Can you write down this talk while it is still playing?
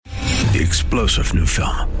The explosive new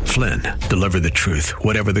film, Flynn, deliver the truth,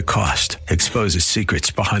 whatever the cost, exposes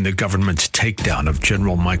secrets behind the government's takedown of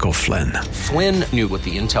General Michael Flynn. Flynn knew what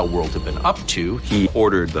the intel world had been up to. He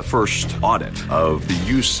ordered the first audit of the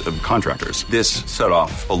use of contractors. This set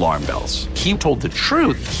off alarm bells. He told the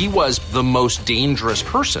truth. He was the most dangerous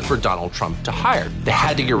person for Donald Trump to hire. They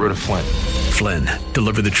had to get rid of Flynn. Flynn,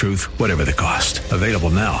 deliver the truth, whatever the cost. Available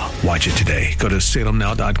now. Watch it today. Go to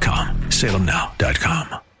salemnow.com.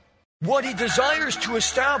 salemnow.com. What he desires to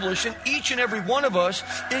establish in each and every one of us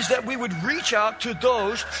is that we would reach out to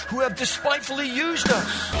those who have despitefully used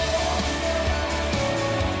us.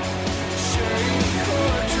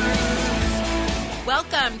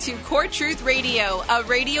 Welcome to Core Truth Radio, a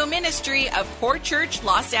radio ministry of Core Church,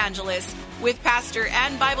 Los Angeles, with pastor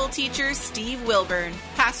and Bible teacher Steve Wilburn.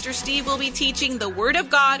 Pastor Steve will be teaching the Word of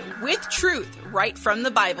God with truth right from the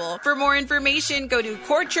Bible. For more information, go to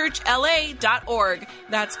corechurchla.org.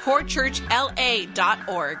 That's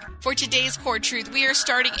corechurchla.org. For today's Core Truth, we are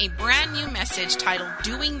starting a brand new message titled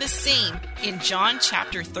Doing the Same in John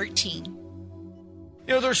chapter 13. You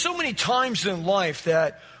know, there's so many times in life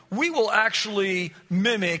that we will actually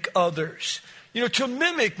mimic others. You know, to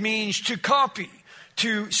mimic means to copy,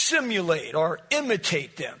 to simulate or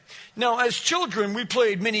imitate them. Now, as children, we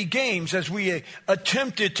played many games as we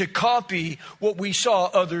attempted to copy what we saw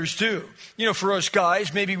others do. You know, for us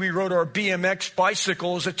guys, maybe we rode our BMX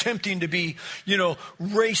bicycles attempting to be,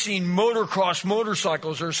 racing motocross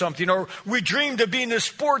motorcycles or something. Or we dreamed of being a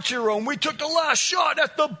sports hero and we took the last shot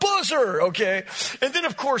at the buzzer, okay? And then,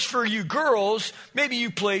 of course, for you girls, maybe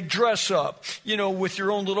you played dress up, with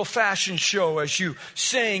your own little fashion show as you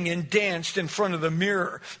sang and danced in front of the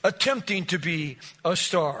mirror, attempting to be a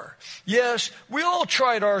star. Yes, we all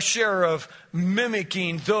tried our share of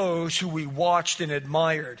mimicking those who we watched and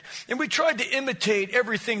admired. And we tried to imitate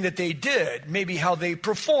everything that they did, maybe how they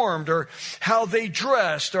performed or how they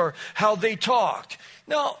dressed or how they talked.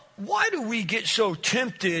 Now, why do we get so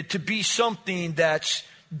tempted to be something that's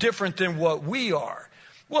different than what we are?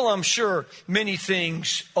 Well, I'm sure many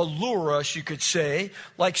things allure us, you could say,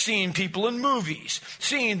 like seeing people in movies,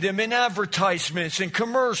 seeing them in advertisements and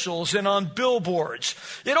commercials and on billboards.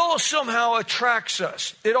 It all somehow attracts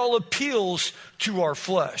us. It all appeals to our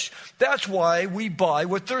flesh. That's why we buy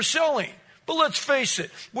what they're selling. But let's face it,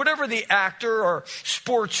 whatever the actor or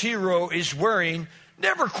sports hero is wearing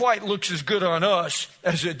never quite looks as good on us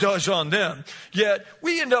as it does on them. Yet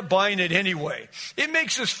we end up buying it anyway. It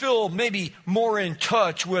makes us feel maybe more in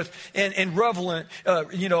touch with and relevant,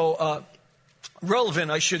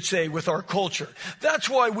 I should say, with our culture. That's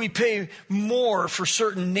why we pay more for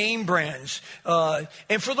certain name brands. And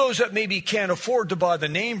for those that maybe can't afford to buy the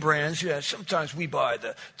name brands, sometimes we buy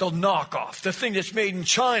the knockoff, the thing that's made in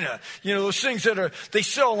China. Those things that they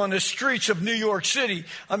sell on the streets of New York City.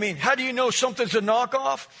 I mean, how do you know something's a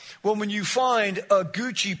knockoff? Well, when you find a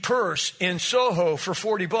Gucci purse in Soho for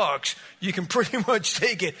 $40, you can pretty much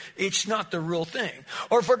take it. It's not the real thing.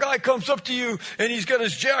 Or if a guy comes up to you and he's got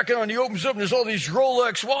his jacket on, he opens up and there's all these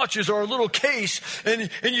Rolex watches or a little case, and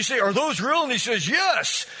you say, "Are those real?" And he says,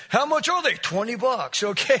 "Yes." How much are they? $20.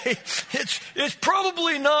 Okay, it's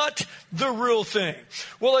probably not the real thing.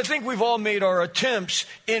 Well, I think we've all made our attempts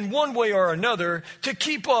in one way or another to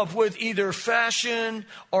keep up with either fashion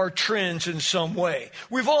or trends in some way.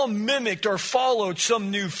 We've all mimicked or followed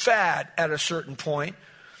some new fad at a certain point.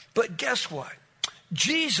 But guess what?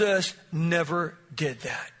 Jesus never did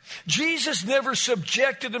that. Jesus never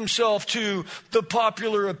subjected himself to the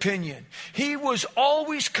popular opinion. He was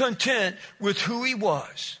always content with who he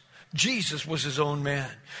was. Jesus was his own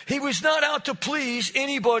man. He was not out to please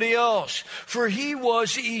anybody else, for he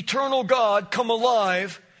was the eternal God come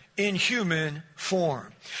alive in human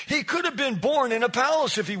form. He could have been born in a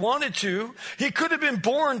palace if he wanted to. He could have been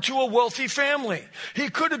born to a wealthy family. He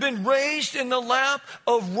could have been raised in the lap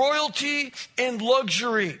of royalty and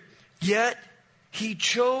luxury. Yet, he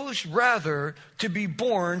chose rather to be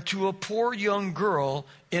born to a poor young girl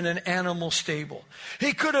in an animal stable.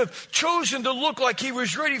 He could have chosen to look like he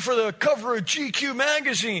was ready for the cover of GQ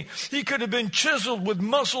magazine. He could have been chiseled with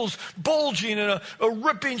muscles bulging and a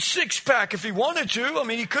ripping six-pack if he wanted to. I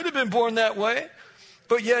mean, he could have been born that way,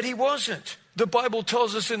 but yet he wasn't. The Bible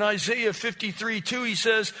tells us in Isaiah 53:2, he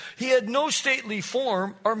says, he had no stately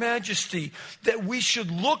form or majesty that we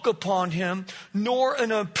should look upon him, nor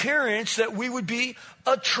an appearance that we would be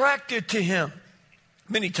attracted to him.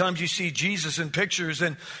 Many times you see Jesus in pictures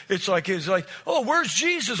and it's like, oh, where's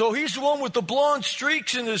Jesus? Oh, he's the one with the blonde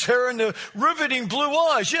streaks in his hair and the riveting blue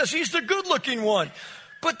eyes. Yes, he's the good looking one.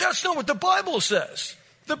 But that's not what the Bible says.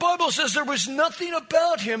 The Bible says there was nothing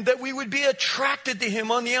about him that we would be attracted to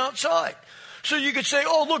him on the outside. So you could say,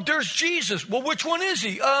 oh, look, there's Jesus. Well, which one is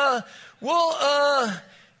he? Right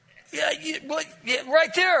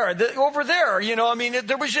there, over there.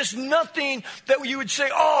 There was just nothing that you would say,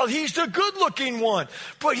 oh, he's the good-looking one.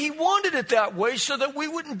 But he wanted it that way so that we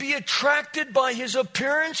wouldn't be attracted by his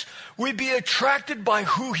appearance. We'd be attracted by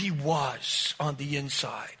who he was on the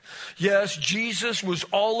inside. Yes, Jesus was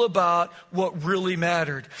all about what really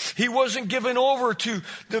mattered. He wasn't given over to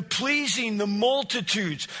the pleasing the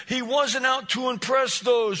multitudes. He wasn't out to impress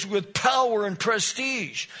those with power and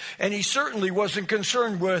prestige. And he certainly wasn't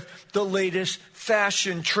concerned with the latest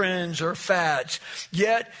fashion trends or fads.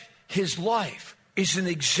 Yet, his life is an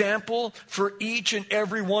example for each and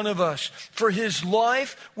every one of us. For his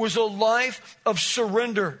life was a life of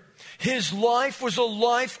surrender. His life was a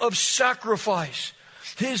life of sacrifice.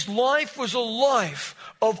 His life was a life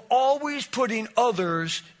of always putting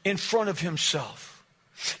others in front of himself.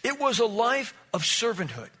 It was a life of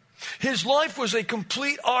servanthood. His life was a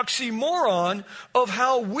complete oxymoron of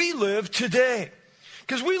how we live today.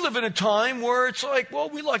 Because we live in a time where it's like, well,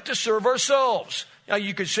 we like to serve ourselves. Now,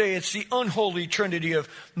 you could say it's the unholy trinity of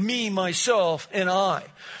me, myself, and I.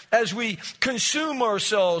 As we consume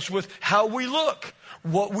ourselves with how we look,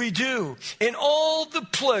 what we do, and all the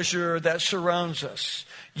pleasure that surrounds us.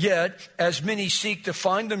 Yet, as many seek to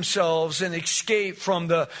find themselves and escape from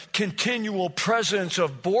the continual presence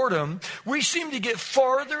of boredom, we seem to get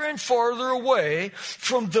farther and farther away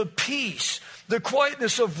from the peace, the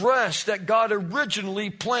quietness of rest that God originally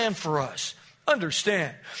planned for us.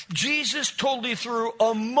 Understand, Jesus totally threw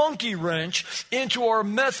a monkey wrench into our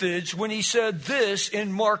methods when he said this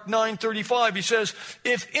in Mark 9:35. He says,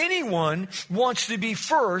 if anyone wants to be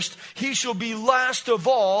first, he shall be last of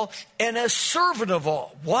all and a servant of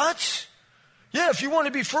all. What? Yeah, if you want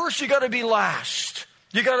to be first, you got to be last.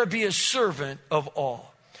 You got to be a servant of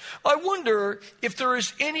all. I wonder if there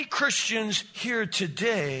is any Christians here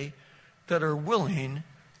today that are willing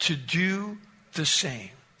to do the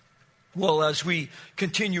same. Well, as we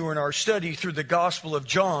continue in our study through the Gospel of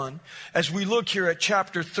John, as we look here at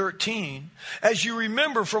chapter 13, as you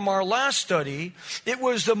remember from our last study, it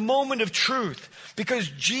was the moment of truth because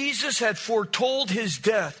Jesus had foretold his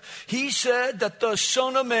death. He said that the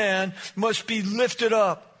Son of Man must be lifted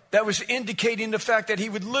up. That was indicating the fact that he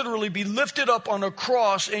would literally be lifted up on a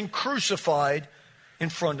cross and crucified in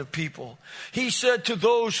front of people. He said to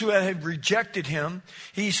those who had rejected him,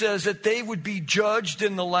 he says that they would be judged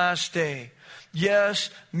in the last day. Yes,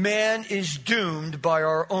 man is doomed by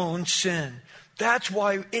our own sin. That's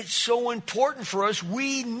why it's so important for us.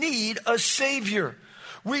 We need a Savior.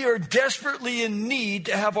 We are desperately in need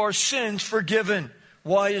to have our sins forgiven.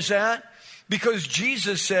 Why is that? Because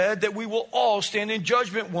Jesus said that we will all stand in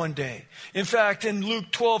judgment one day. In fact, in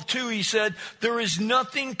Luke 12:2, he said, there is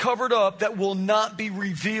nothing covered up that will not be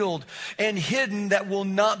revealed and hidden that will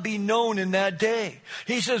not be known in that day.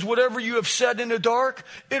 He says, whatever you have said in the dark,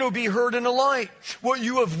 it'll be heard in the light. What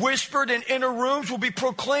you have whispered in inner rooms will be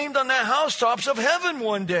proclaimed on the housetops of heaven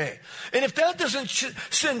one day. And if that doesn't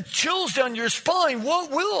send chills down your spine,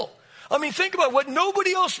 what will? I mean, think about what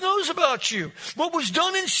nobody else knows about you. What was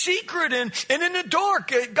done in secret and in the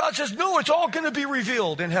dark. God says, no, it's all going to be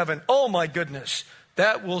revealed in heaven. Oh, my goodness.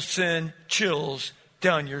 That will send chills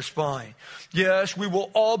down your spine. Yes, we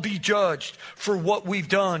will all be judged for what we've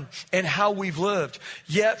done and how we've lived.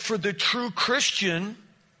 Yet for the true Christian,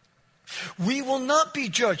 we will not be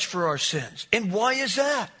judged for our sins. And why is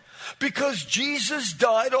that? Because Jesus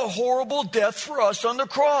died a horrible death for us on the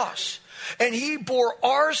cross. And he bore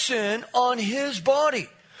our sin on his body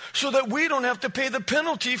so that we don't have to pay the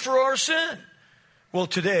penalty for our sin. Well,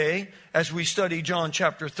 today, as we study John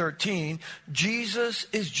chapter 13, Jesus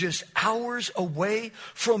is just hours away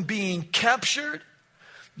from being captured,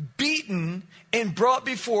 beaten, and brought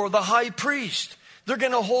before the high priest. They're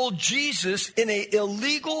going to hold Jesus in an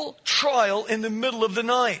illegal trial in the middle of the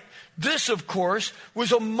night. This, of course,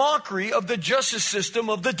 was a mockery of the justice system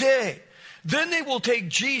of the day. Then they will take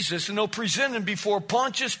Jesus and they'll present him before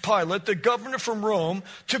Pontius Pilate, the governor from Rome,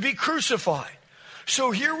 to be crucified. So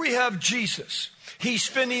here we have Jesus. He's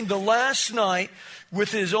spending the last night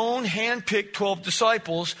with his own hand-picked 12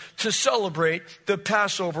 disciples to celebrate the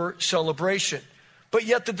Passover celebration. But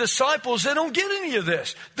yet the disciples, they don't get any of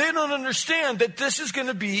this. They don't understand that this is going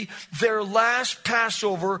to be their last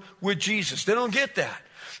Passover with Jesus. They don't get that.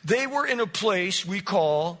 They were in a place we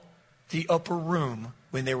call the upper room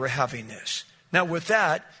when they were having this. Now, with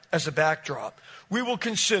that as a backdrop, we will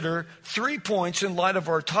consider 3 points in light of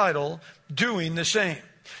our title, Doing the Same.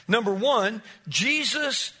 Number one,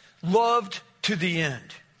 Jesus loved to the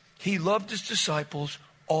end. He loved his disciples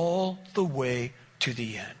all the way to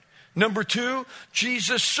the end. Number two,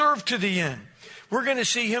 Jesus served to the end. we're going to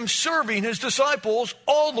see him serving his disciples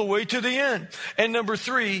all the way to the end. And number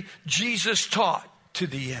 3, Jesus taught to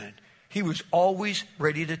the end. He was always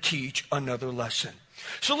ready to teach another lesson.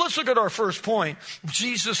 So let's look at our first point.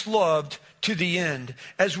 Jesus loved to the end.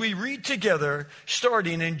 As we read together,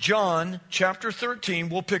 starting in John chapter 13,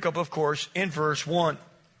 we'll pick up, of course, in verse 1.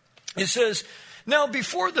 It says, "Now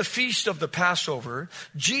before the feast of the Passover,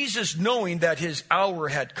 Jesus, knowing that his hour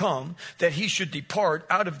had come, that he should depart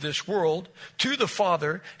out of this world to the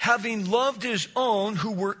Father, having loved his own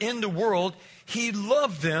who were in the world, he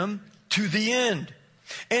loved them to the end.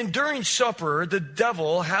 And during supper, the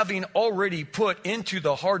devil, having already put into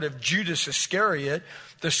the heart of Judas Iscariot,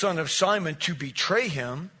 the son of Simon, to betray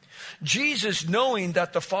him, Jesus, knowing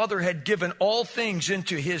that the Father had given all things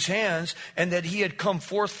into his hands and that he had come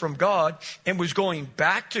forth from God and was going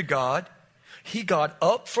back to God, he got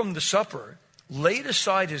up from the supper, laid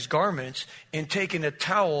aside his garments, and taking a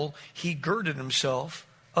towel, he girded himself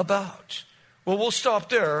about." Well, we'll stop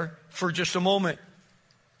there for just a moment.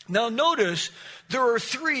 Now notice there are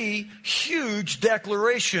 3 huge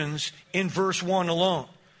declarations in verse 1 alone.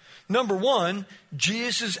 Number 1,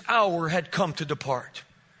 Jesus' hour had come to depart.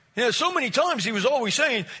 You know, so many times he was always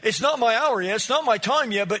saying, it's not my hour yet, it's not my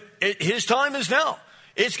time yet, but his time is now.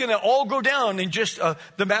 It's going to all go down in just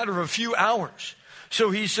the matter of a few hours.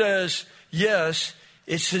 So he says, yes,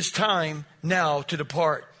 it's his time now to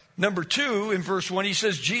depart. Number 2, in verse 1, he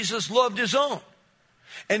says Jesus loved his own.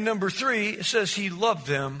 And number 3, it says he loved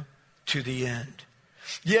them to the end.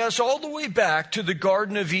 Yes, all the way back to the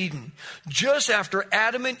Garden of Eden, just after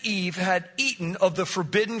Adam and Eve had eaten of the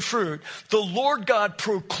forbidden fruit, the Lord God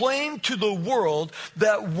proclaimed to the world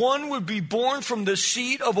that one would be born from the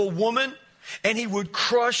seed of a woman and he would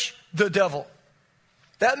crush the devil.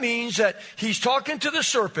 That means that he's talking to the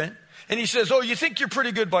serpent and he says, oh, you think you're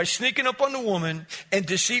pretty good by sneaking up on the woman and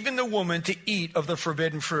deceiving the woman to eat of the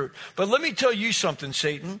forbidden fruit. But let me tell you something,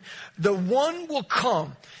 Satan. The one will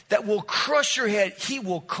come that will crush your head. He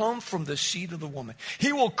will come from the seed of the woman.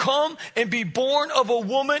 He will come and be born of a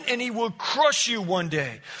woman and he will crush you one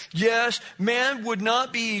day. Yes, man would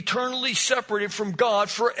not be eternally separated from God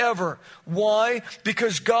forever. Why?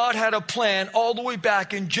 Because God had a plan all the way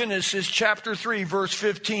back in Genesis chapter 3, verse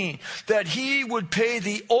 15, that he would pay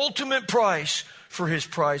the ultimate price for his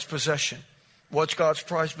prized possession. What's God's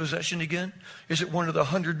prized possession again? Is it one of the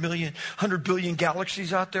 100 billion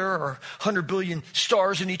galaxies out there, or 100 billion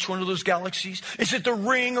stars in each one of those galaxies? Is it the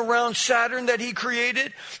ring around Saturn that he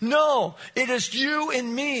created? No, it is you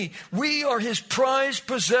and me. We are his prized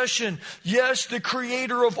possession. Yes, the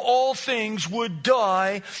creator of all things would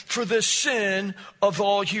die for the sin of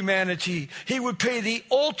all humanity. He would pay the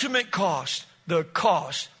ultimate cost, the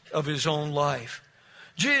cost of his own life.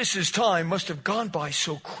 Jesus' time must have gone by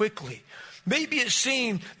so quickly. Maybe it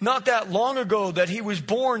seemed not that long ago that he was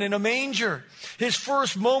born in a manger. His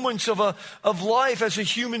first moments of life as a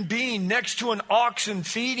human being next to an oxen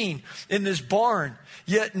feeding in this barn.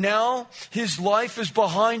 Yet now his life is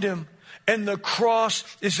behind him and the cross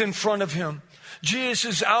is in front of him.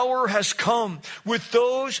 Jesus' hour has come with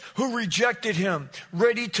those who rejected him,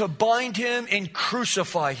 ready to bind him and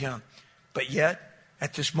crucify him. But yet,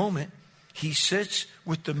 at this moment, he sits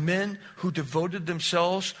with the men who devoted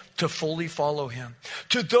themselves to fully follow him.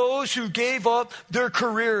 To those who gave up their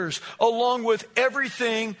careers along with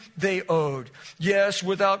everything they owed. Yes,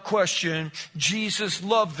 without question, Jesus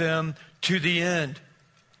loved them to the end.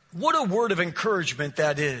 What a word of encouragement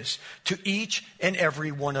that is to each and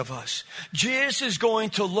every one of us. Jesus is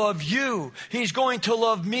going to love you. He's going to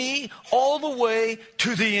love me all the way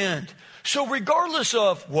to the end. So regardless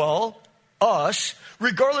of, us,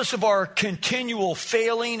 regardless of our continual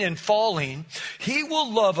failing and falling, he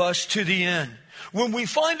will love us to the end. When we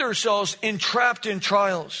find ourselves entrapped in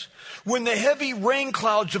trials, when the heavy rain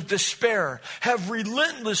clouds of despair have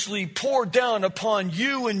relentlessly poured down upon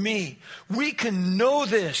you and me, we can know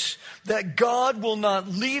this, that God will not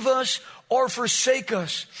leave us or forsake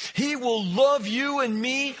us. He will love you and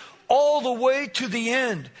me all the way to the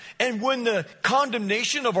end. And when the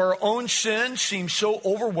condemnation of our own sin seems so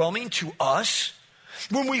overwhelming to us,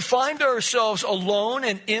 when we find ourselves alone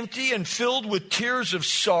and empty and filled with tears of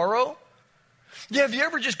sorrow, have you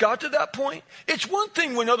ever just got to that point? It's one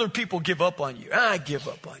thing when other people give up on you. I give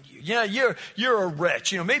up on you. Yeah, you're a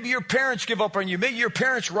wretch. Maybe your parents give up on you. Maybe your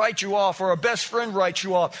parents write you off, or a best friend writes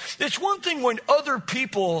you off. It's one thing when other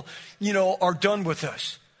people, are done with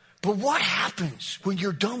us. But what happens when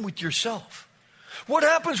you're done with yourself? What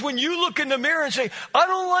happens when you look in the mirror and say, I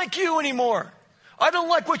don't like you anymore. I don't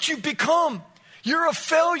like what you've become. You're a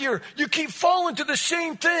failure. You keep falling to the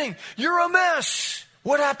same thing. You're a mess.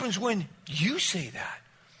 What happens when you say that?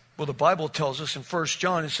 Well, the Bible tells us in 1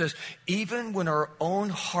 John, it says, even when our own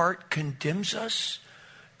heart condemns us,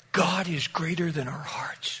 God is greater than our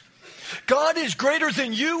hearts. God is greater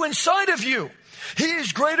than you inside of you. He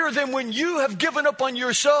is greater than when you have given up on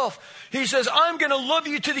yourself. He says, I'm going to love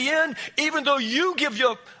you to the end, even though you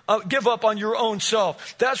give up on your own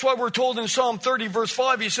self. That's why we're told in Psalm 30, verse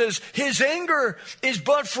 5, he says, his anger is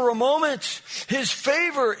but for a moment. His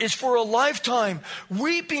favor is for a lifetime.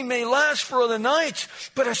 Weeping may last for the night,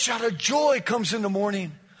 but a shout of joy comes in the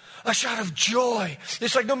morning. A shout of joy.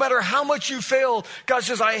 It's like no matter how much you failed, God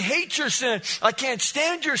says, I hate your sin. I can't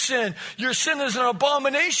stand your sin. Your sin is an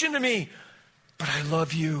abomination to me. But I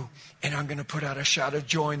love you, and I'm going to put out a shout of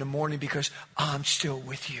joy in the morning because I'm still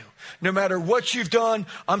with you. No matter what you've done,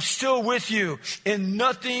 I'm still with you. And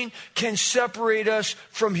nothing can separate us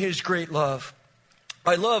from his great love.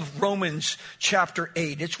 I love Romans chapter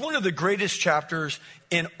 8. It's one of the greatest chapters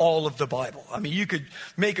in all of the Bible. I mean, you could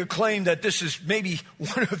make a claim that this is maybe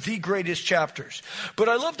one of the greatest chapters. But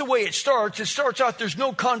I love the way it starts. It starts out, there's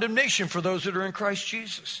no condemnation for those that are in Christ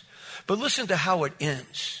Jesus. But listen to how it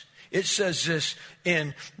ends. It says this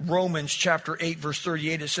in Romans chapter 8, verse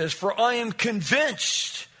 38. It says, for I am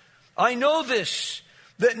convinced, I know this,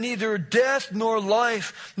 that neither death nor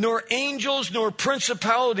life, nor angels, nor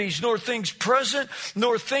principalities, nor things present,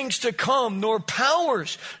 nor things to come, nor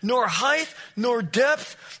powers, nor height, nor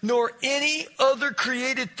depth, nor any other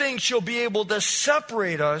created thing shall be able to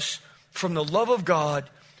separate us from the love of God,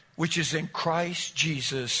 which is in Christ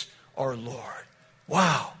Jesus our Lord.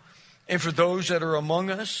 Wow. And for those that are among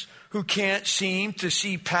us who can't seem to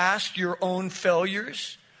see past your own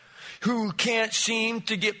failures, who can't seem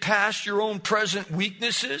to get past your own present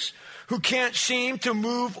weaknesses, who can't seem to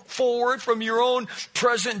move forward from your own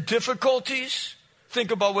present difficulties,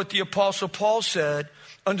 think about what the Apostle Paul said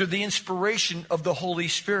under the inspiration of the Holy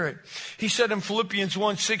Spirit. He said in Philippians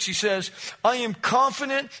 1:6, he says, I am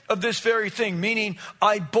confident of this very thing, meaning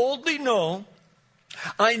I boldly know,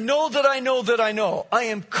 I know that I know that I know. I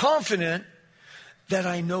am confident that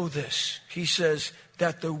I know this. He says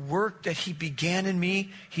that the work that he began in me,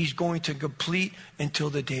 he's going to complete until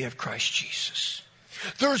the day of Christ Jesus.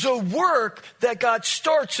 There's a work that God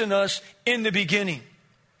starts in us in the beginning.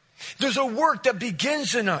 There's a work that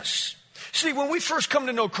begins in us. See, when we first come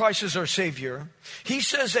to know Christ as our Savior, he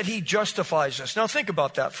says that he justifies us. Now think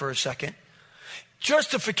about that for a second.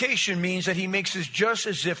 Justification means that he makes us just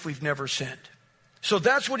as if we've never sinned. So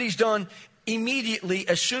that's what he's done immediately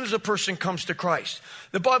as soon as a person comes to Christ.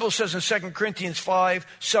 The Bible says in 2 Corinthians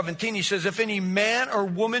 5:17, he says, if any man or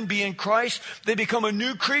woman be in Christ, they become a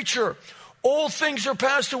new creature. All things are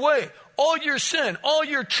passed away. All your sin, all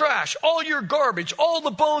your trash, all your garbage, all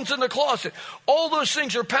the bones in the closet, all those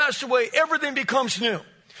things are passed away. Everything becomes new.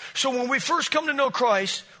 So when we first come to know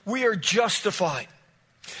Christ, we are justified.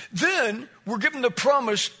 Then we're given the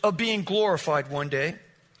promise of being glorified one day.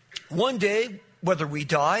 One day, whether we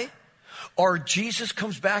die or Jesus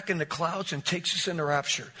comes back in the clouds and takes us in the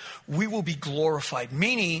rapture, we will be glorified,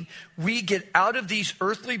 meaning we get out of these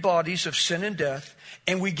earthly bodies of sin and death,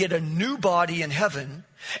 and we get a new body in heaven,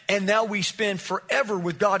 and now we spend forever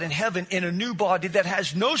with God in heaven in a new body that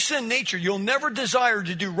has no sin nature. You'll never desire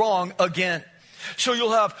to do wrong again. So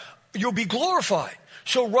you'll be glorified.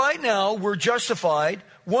 So right now we're justified.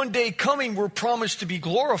 One day coming we're promised to be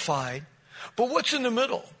glorified. But what's in the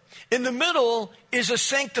middle? In the middle is a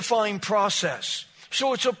sanctifying process.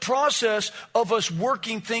 So it's a process of us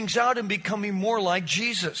working things out and becoming more like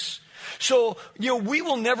Jesus. So, we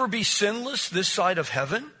will never be sinless this side of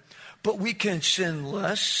heaven, but we can sin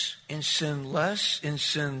less and sin less and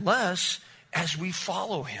sin less as we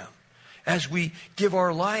follow him. As we give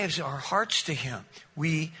our lives, our hearts to him,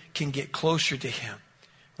 we can get closer to him.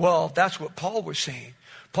 Well, that's what Paul was saying.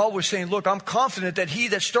 Paul was saying, look, I'm confident that he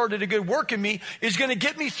that started a good work in me is going to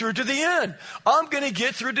get me through to the end. I'm going to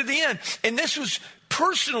get through to the end. And this was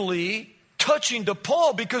personally touching to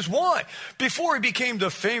Paul, because why? Before he became the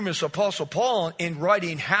famous Apostle Paul in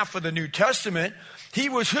writing half of the New Testament, he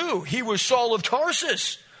was who? He was Saul of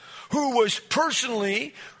Tarsus, who was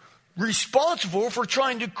personally responsible for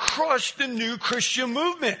trying to crush the new Christian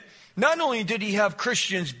movement. Not only did he have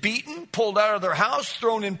Christians beaten, pulled out of their house,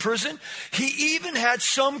 thrown in prison, he even had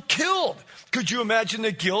some killed. Could you imagine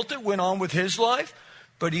the guilt that went on with his life?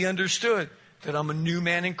 But he understood that I'm a new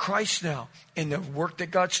man in Christ now, and the work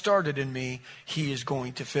that God started in me, he is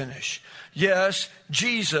going to finish. Yes,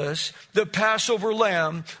 Jesus, the Passover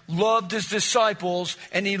lamb, loved his disciples,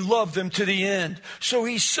 and he loved them to the end. So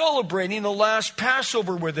he's celebrating the last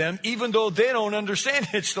Passover with them, even though they don't understand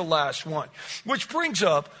it's the last one. Which brings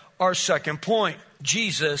up our second point.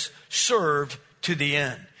 Jesus served to the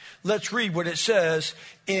end. Let's read what it says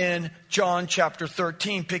in John chapter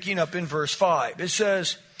 13, picking up in verse 5. It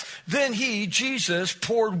says, "Then he, Jesus,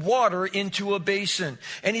 poured water into a basin,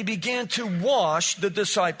 and he began to wash the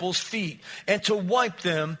disciples' feet and to wipe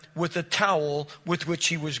them with the towel with which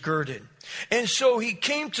he was girded. And so he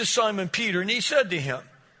came to Simon Peter, and he said to him,"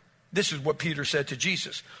 this is what Peter said to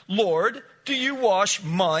Jesus, "Lord, do you wash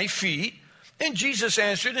my feet?" And Jesus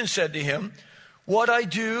answered and said to him, "What I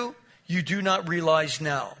do, you do not realize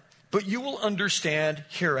now, but you will understand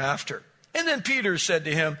hereafter." And then Peter said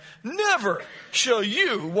to him, "Never shall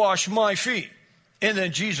you wash my feet." And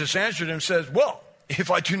then Jesus answered him and says, "Well, if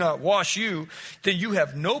I do not wash you, then you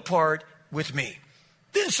have no part with me."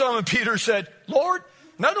 Then Simon Peter said, "Lord,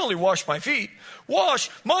 not only wash my feet, wash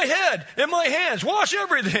my head and my hands, wash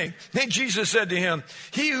everything." And Jesus said to him,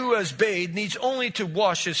 "He who has bathed needs only to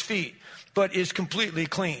wash his feet, but is completely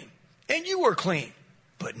clean. And you are clean,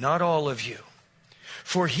 but not all of you."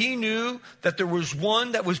 For he knew that there was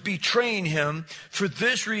one that was betraying him. For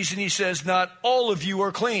this reason he says, "Not all of you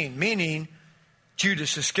are clean," meaning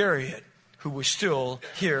Judas Iscariot, who was still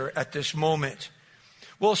here at this moment.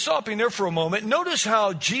 Well, stopping there for a moment, notice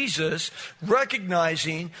how Jesus,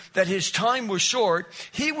 recognizing that his time was short,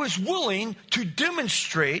 he was willing to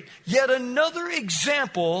demonstrate yet another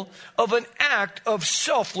example of an act of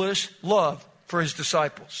selfless love for his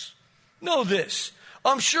disciples. Know this,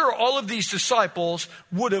 I'm sure all of these disciples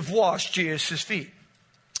would have washed Jesus' feet.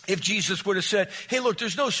 If Jesus would have said, "Hey, look,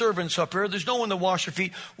 there's no servants up here. There's no one to wash your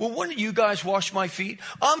feet. Well, why don't you guys wash my feet?"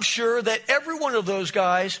 I'm sure that every one of those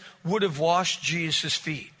guys would have washed Jesus'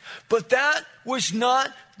 feet. But that was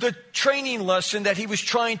not the training lesson that he was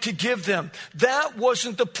trying to give them. That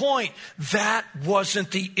wasn't the point. That wasn't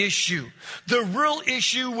the issue. The real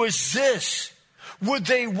issue was this. Would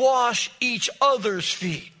they wash each other's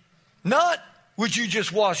feet? Not would you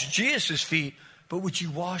just wash Jesus' feet, but would you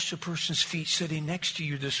wash the person's feet sitting next to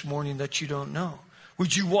you this morning that you don't know?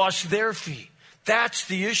 Would you wash their feet? That's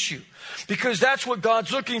the issue. Because that's what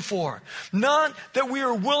God's looking for. Not that we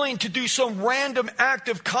are willing to do some random act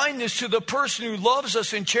of kindness to the person who loves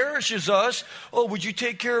us and cherishes us. "Oh, would you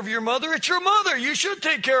take care of your mother?" It's your mother. You should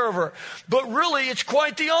take care of her. But really, it's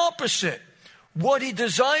quite the opposite. What he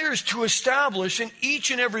desires to establish in each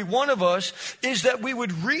and every one of us is that we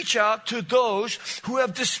would reach out to those who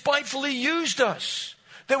have despitefully used us.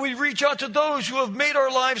 That we reach out to those who have made our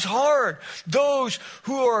lives hard. Those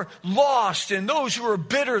who are lost and those who are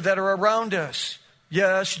bitter that are around us.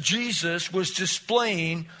 Yes, Jesus was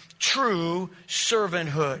displaying true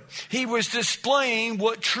servanthood. He was displaying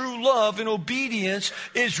what true love and obedience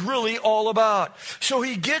is really all about. So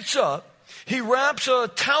he gets up. He wraps a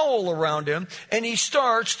towel around him and he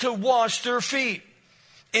starts to wash their feet.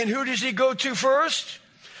 And who does he go to first?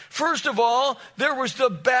 First of all, there was the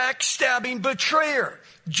backstabbing betrayer,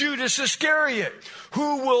 Judas Iscariot,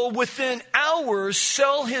 who will within hours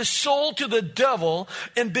sell his soul to the devil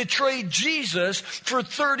and betray Jesus for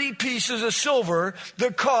 30 pieces of silver,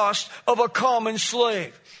 the cost of a common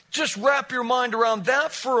slave. Just wrap your mind around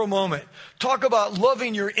that for a moment. Talk about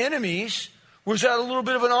loving your enemies. Was that a little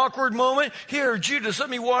bit of an awkward moment? "Here, Judas,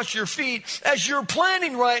 let me wash your feet," as you're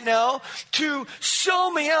planning right now to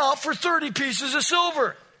sell me out for 30 pieces of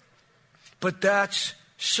silver. But that's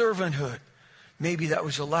servanthood. Maybe that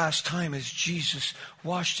was the last time as Jesus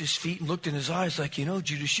washed his feet and looked in his eyes like,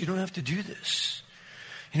 "Judas, you don't have to do this.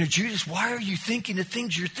 Judas, why are you thinking the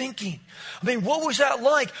things you're thinking?" I mean, what was that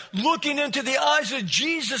like? Looking into the eyes of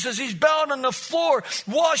Jesus as he's bowed on the floor,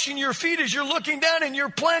 washing your feet as you're looking down and you're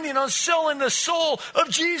planning on selling the soul of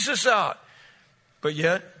Jesus out. But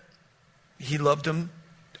yet, he loved him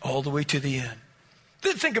all the way to the end.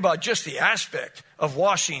 Then think about just the aspect of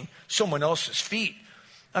washing someone else's feet.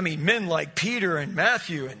 I mean, men like Peter and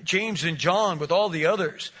Matthew and James and John with all the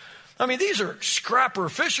others. I mean, these are scrapper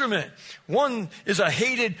fishermen. One is a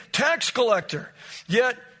hated tax collector.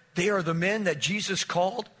 Yet, they are the men that Jesus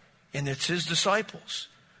called, and it's his disciples.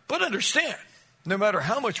 But understand, no matter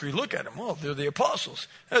how much we look at them, well, they're the apostles.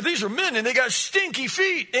 These are men, and they got stinky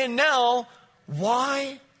feet. And now,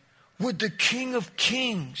 why would the King of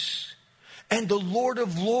Kings and the Lord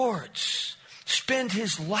of Lords spend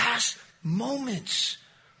his last moments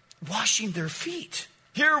washing their feet?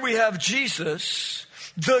 Here we have Jesus,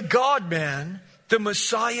 the God-man, the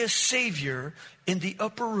Messiah Savior, in the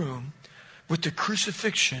upper room with the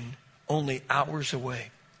crucifixion only hours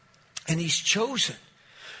away. And he's chosen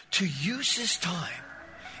to use his time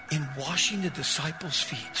in washing the disciples'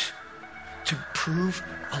 feet to prove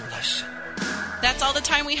a lesson. That's all the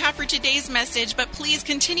time we have for today's message, but please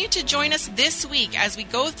continue to join us this week as we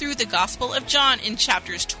go through the Gospel of John in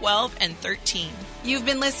chapters 12 and 13. You've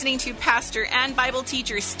been listening to Pastor and Bible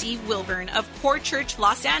teacher Steve Wilburn of Core Church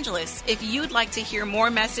Los Angeles. If you'd like to hear more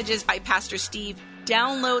messages by Pastor Steve,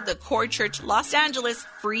 download the Core Church Los Angeles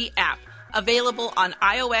free app, available on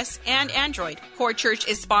iOS and Android. Core Church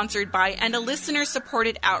is sponsored by and a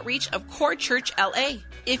listener-supported outreach of Core Church LA.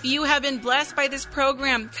 If you have been blessed by this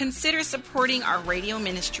program, consider supporting our radio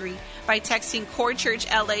ministry by texting Core Church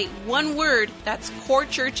LA one word, that's Core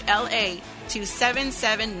Church LA, to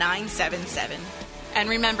 77977. And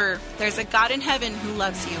remember, there's a God in heaven who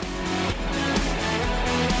loves you.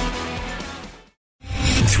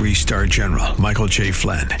 3-star General Michael J.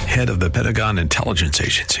 Flynn, head of the Pentagon Intelligence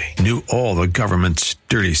Agency, knew all the government's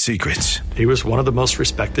dirty secrets. He was one of the most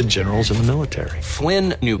respected generals in the military.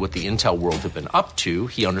 Flynn knew what the intel world had been up to.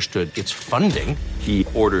 He understood its funding. He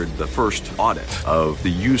ordered the first audit of the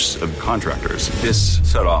use of contractors. This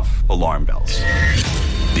set off alarm bells.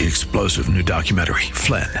 The explosive new documentary,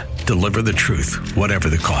 Flynn, Deliver the Truth, Whatever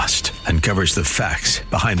the Cost, uncovers the facts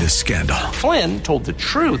behind this scandal. Flynn told the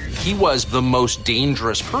truth. He was the most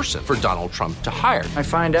dangerous person for Donald Trump to hire. I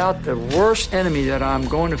find out the worst enemy that I'm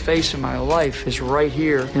going to face in my life is right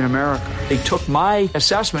here in America. They took my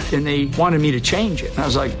assessment and they wanted me to change it. And I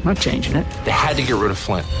was like, I'm not changing it. They had to get rid of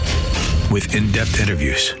Flynn. With in-depth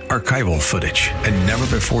interviews, archival footage, and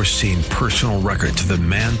never-before-seen personal records of the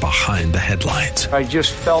man behind the headlines. I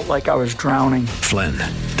just felt like I was drowning. Flynn,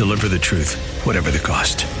 Deliver the Truth, Whatever the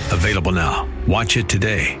Cost. Available now. Watch it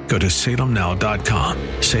today. Go to salemnow.com.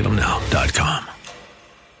 salemnow.com.